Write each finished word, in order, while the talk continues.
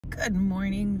Good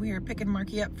morning. We are picking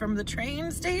Marky up from the train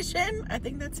station. I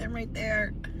think that's him right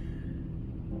there.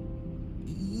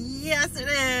 Yes, it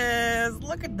is.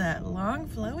 Look at that long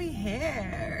flowy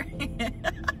hair.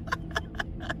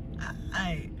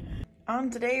 Hi. On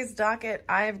today's docket,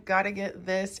 I've got to get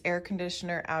this air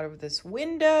conditioner out of this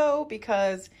window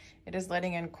because it is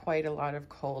letting in quite a lot of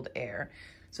cold air.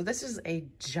 So this is a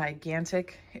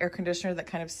gigantic air conditioner that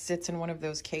kind of sits in one of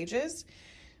those cages.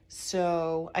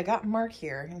 So I got Mark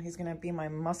here and he's gonna be my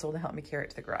muscle to help me carry it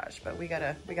to the garage, but we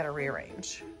gotta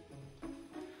rearrange.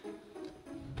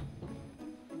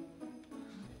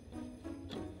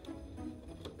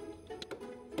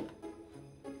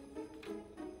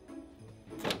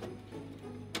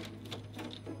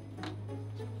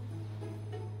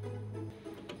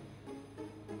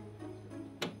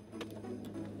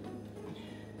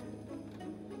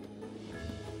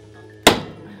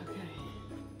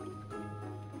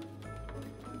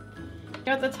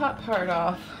 Got the top part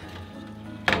off.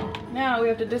 Now we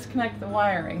have to disconnect the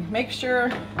wiring. Make sure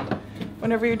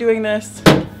whenever you're doing this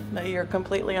that you're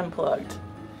completely unplugged.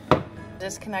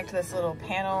 Disconnect this little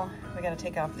panel. We got to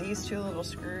take off these two little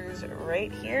screws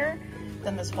right here.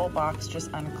 Then this whole box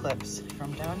just unclips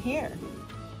from down here.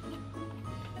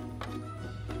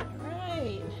 All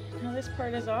right, now this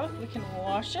part is off. We can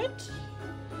wash it.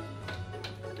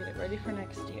 Get it ready for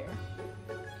next year.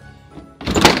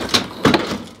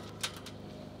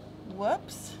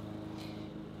 Whoops,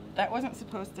 that wasn't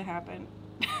supposed to happen.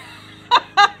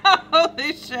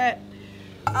 Holy shit.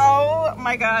 Oh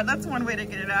my God, that's one way to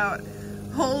get it out.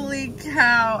 Holy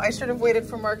cow, I should have waited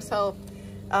for Mark's help.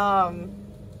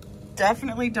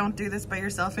 Definitely don't do this by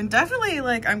yourself. And definitely,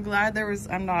 like, I'm glad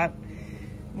I'm not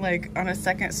like on a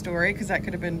second story because that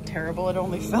could have been terrible. It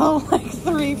only fell like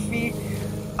 3 feet.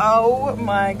 Oh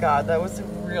my God, that was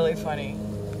really funny.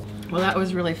 Well, that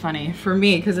was really funny for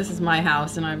me because this is my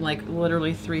house and I'm like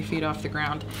literally 3 feet off the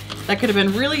ground. That could have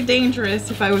been really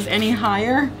dangerous if I was any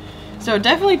higher. So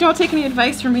definitely don't take any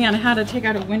advice from me on how to take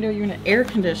out a window unit air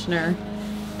conditioner.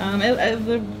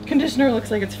 The conditioner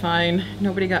looks like it's fine.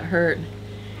 Nobody got hurt.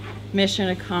 Mission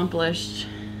accomplished.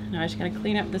 Now I just gotta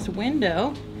clean up this window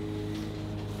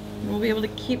and we'll be able to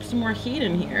keep some more heat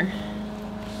in here.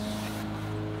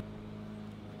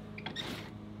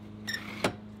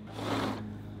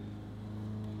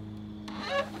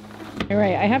 All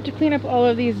right, I have to clean up all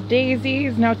of these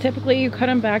daisies. Now, typically you cut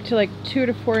them back to like 2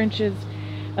 to 4 inches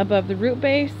above the root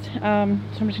base. So I'm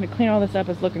just gonna clean all this up.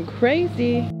 It's looking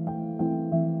crazy.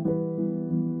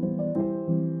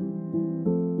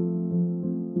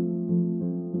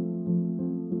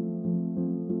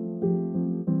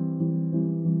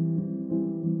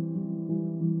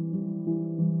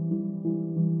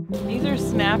 These are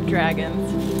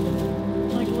snapdragons.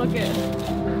 Like, look at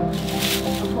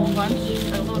a whole bunch.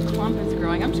 A little clump is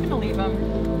growing. I'm just gonna leave them.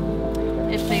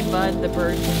 If they bud, the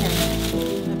birds can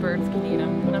eat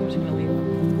them. But I'm just gonna leave them.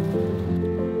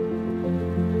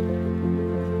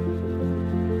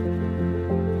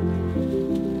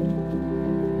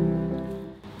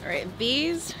 All right,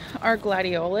 these are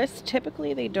gladiolus.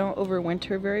 Typically, they don't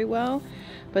overwinter very well,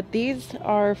 but these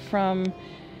are from,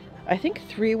 I think,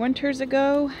 3 winters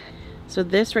ago. So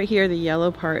this right here, the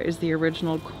yellow part, is the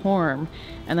original corm,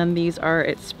 and then these are,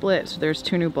 it's split, so there's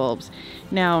 2 new bulbs.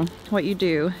 Now, what you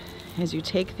do is you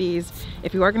take these,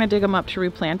 if you are gonna dig them up to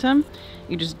replant them,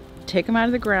 you just take them out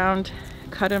of the ground,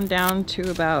 cut them down to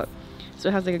about, so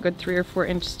it has like a good 3 or 4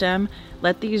 inch stem.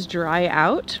 Let these dry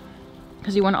out,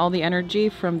 because you want all the energy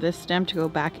from this stem to go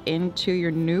back into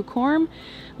your new corm.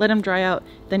 Let them dry out,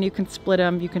 then you can split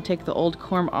them, you can take the old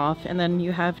corm off, and then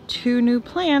you have 2 new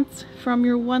plants from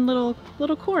your one little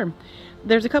corm.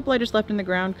 There's a couple I just left in the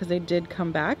ground because they did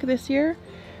come back this year,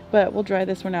 but we'll dry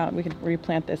this one out and we can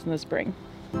replant this in the spring.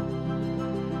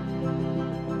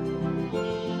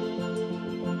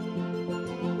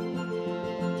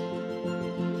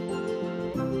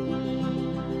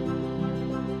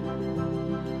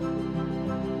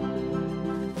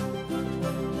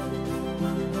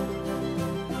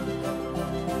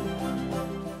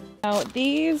 Now,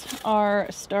 these are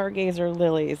stargazer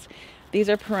lilies. These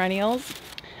are perennials.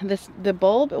 The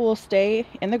bulb will stay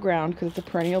in the ground because it's a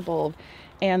perennial bulb,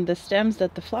 and the stems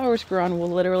that the flowers grow on will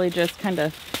literally just kind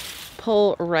of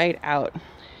pull right out.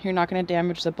 You're not going to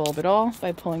damage the bulb at all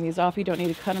by pulling these off. You don't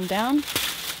need to cut them down. You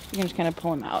can just kind of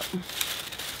pull them out.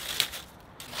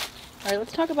 All right,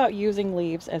 let's talk about using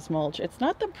leaves as mulch. It's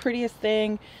not the prettiest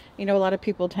thing. You know, a lot of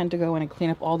people tend to go in and clean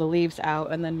up all the leaves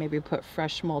out and then maybe put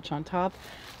fresh mulch on top.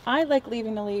 I like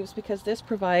leaving the leaves because this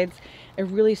provides a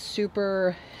really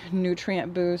super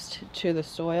nutrient boost to the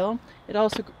soil. It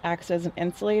also acts as an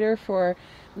insulator for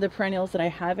the perennials that I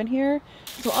have in here.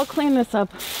 So I'll clean this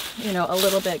up, you know, a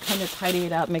little bit, kind of tidy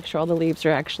it up, make sure all the leaves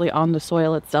are actually on the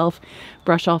soil itself,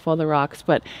 brush off all the rocks.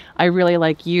 But I really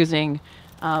like using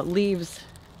leaves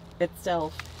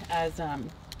itself as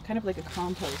kind of like a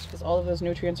compost, because all of those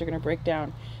nutrients are going to break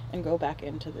down and go back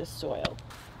into this soil.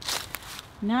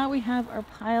 Now we have our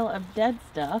pile of dead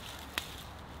stuff,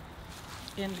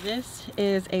 and this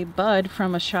is a bud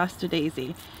from a Shasta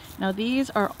daisy. Now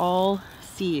these are all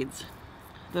seeds.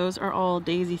 Those are all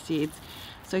daisy seeds.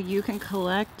 So you can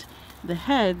collect the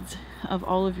heads of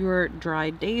all of your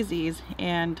dried daisies,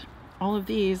 and all of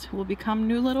these will become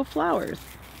new little flowers.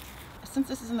 Since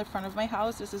this is in the front of my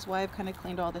house, this is why I've kind of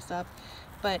cleaned all this up.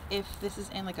 But if this is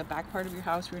in like a back part of your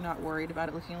house where you're not worried about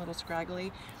it looking a little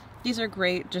scraggly, these are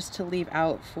great just to leave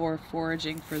out for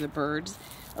foraging for the birds.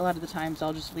 A lot of the times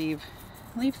I'll just leave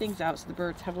things out so the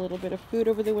birds have a little bit of food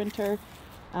over the winter.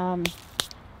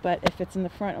 But if it's in the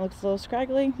front, it looks a little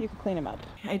scraggly, you can clean them up.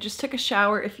 I just took a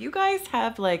shower. If you guys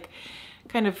have like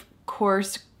kind of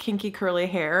coarse, kinky, curly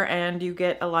hair and you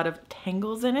get a lot of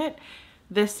tangles in it,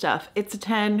 this stuff, it's a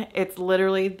 10. It's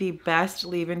literally the best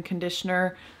leave-in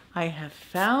conditioner I have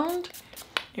found.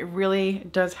 It really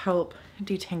does help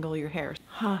detangle your hair.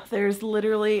 There's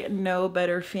literally no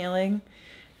better feeling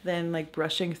than like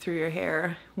brushing through your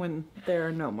hair when there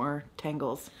are no more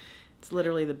tangles. It's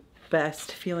literally the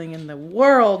best feeling in the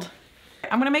world.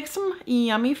 I'm gonna make some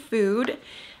yummy food,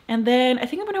 and then I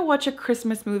think I'm gonna watch a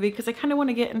Christmas movie because I kind of want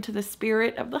to get into the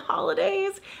spirit of the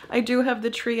holidays. I do have the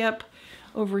tree up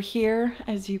over here,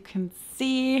 as you can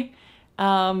see,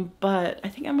 but I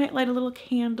think I might light a little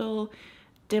candle,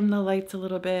 dim the lights a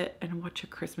little bit, and watch a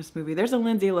Christmas movie. There's a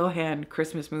Lindsay Lohan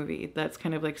Christmas movie that's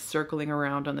kind of like circling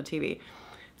around on the TV,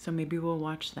 so maybe we'll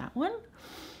watch that one.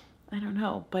 I don't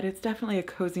know, but it's definitely a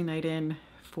cozy night in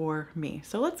for me.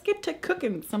 So let's get to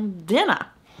cooking some dinner.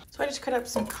 So I just cut up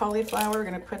some cauliflower. We're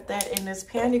gonna put that in this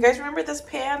pan. You guys remember this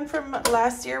pan from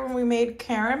last year when we made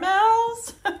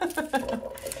caramels?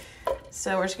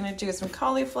 So we're just gonna do some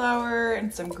cauliflower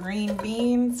and some green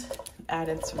beans,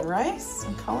 added some rice,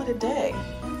 and call it a day.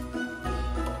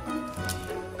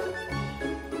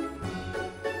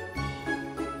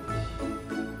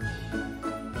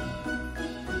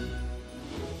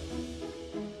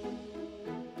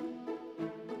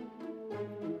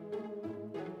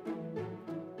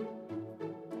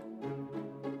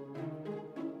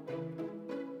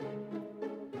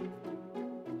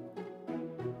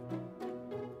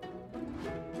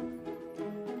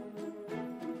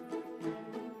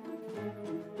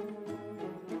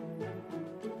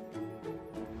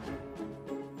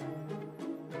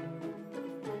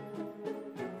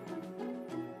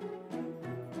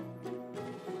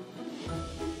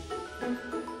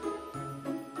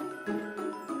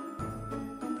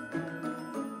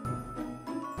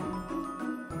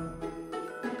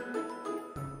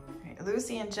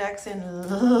 Lucy and Jackson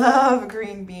love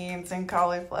green beans and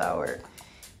cauliflower.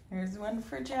 Here's one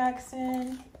for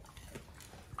Jackson.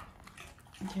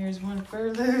 And here's one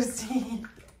for Lucy.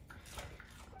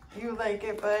 You like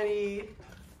it, buddy?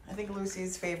 I think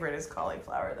Lucy's favorite is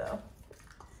cauliflower, though.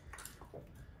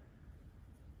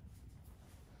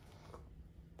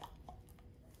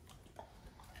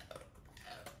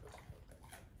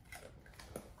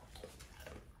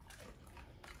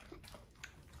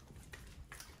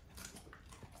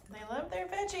 Love their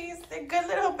veggies. They're good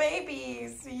little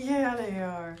babies. Yeah, they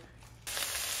are.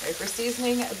 All right, for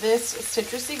seasoning, this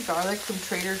citrusy garlic from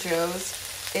Trader Joe's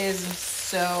is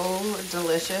so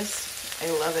delicious. I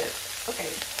love it. Okay,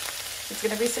 it's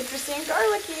gonna be citrusy and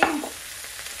garlicky.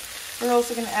 We're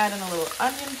also gonna add in a little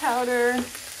onion powder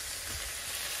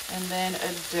and then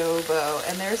adobo.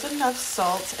 And there's enough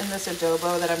salt in this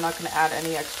adobo that I'm not gonna add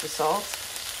any extra salt.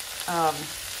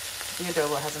 The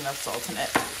adobo has enough salt in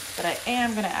it. But I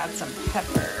am gonna add some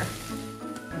pepper.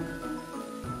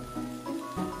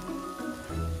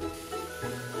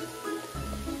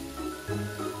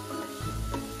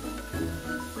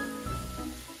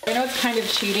 I know it's kind of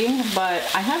cheating, but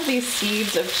I have these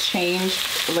seeds of change,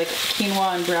 like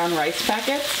quinoa and brown rice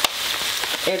packets.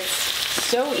 It's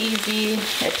so easy.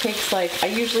 It takes like, I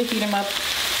usually heat them up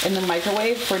in the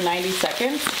microwave for 90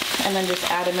 seconds and then just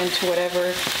add them into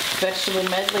whatever vegetable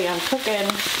medley I'm cooking,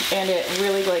 and it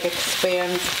really like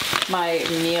expands my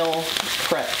meal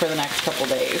prep for the next couple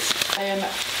days. And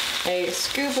a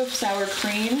scoop of sour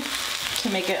cream to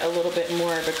make it a little bit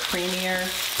more of a creamier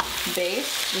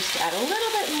base, just add a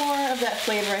little bit more of that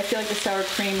flavor. I feel like the sour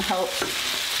cream helps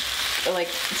like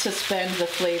suspend the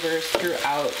flavors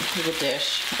throughout the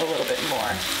dish a little bit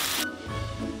more.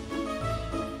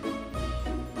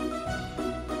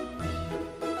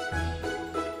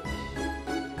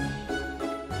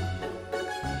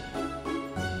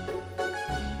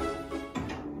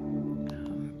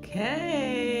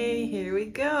 Okay, here we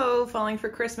go. Falling for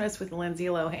Christmas with Lindsay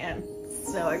Lohan.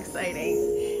 So exciting.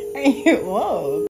 Whoa.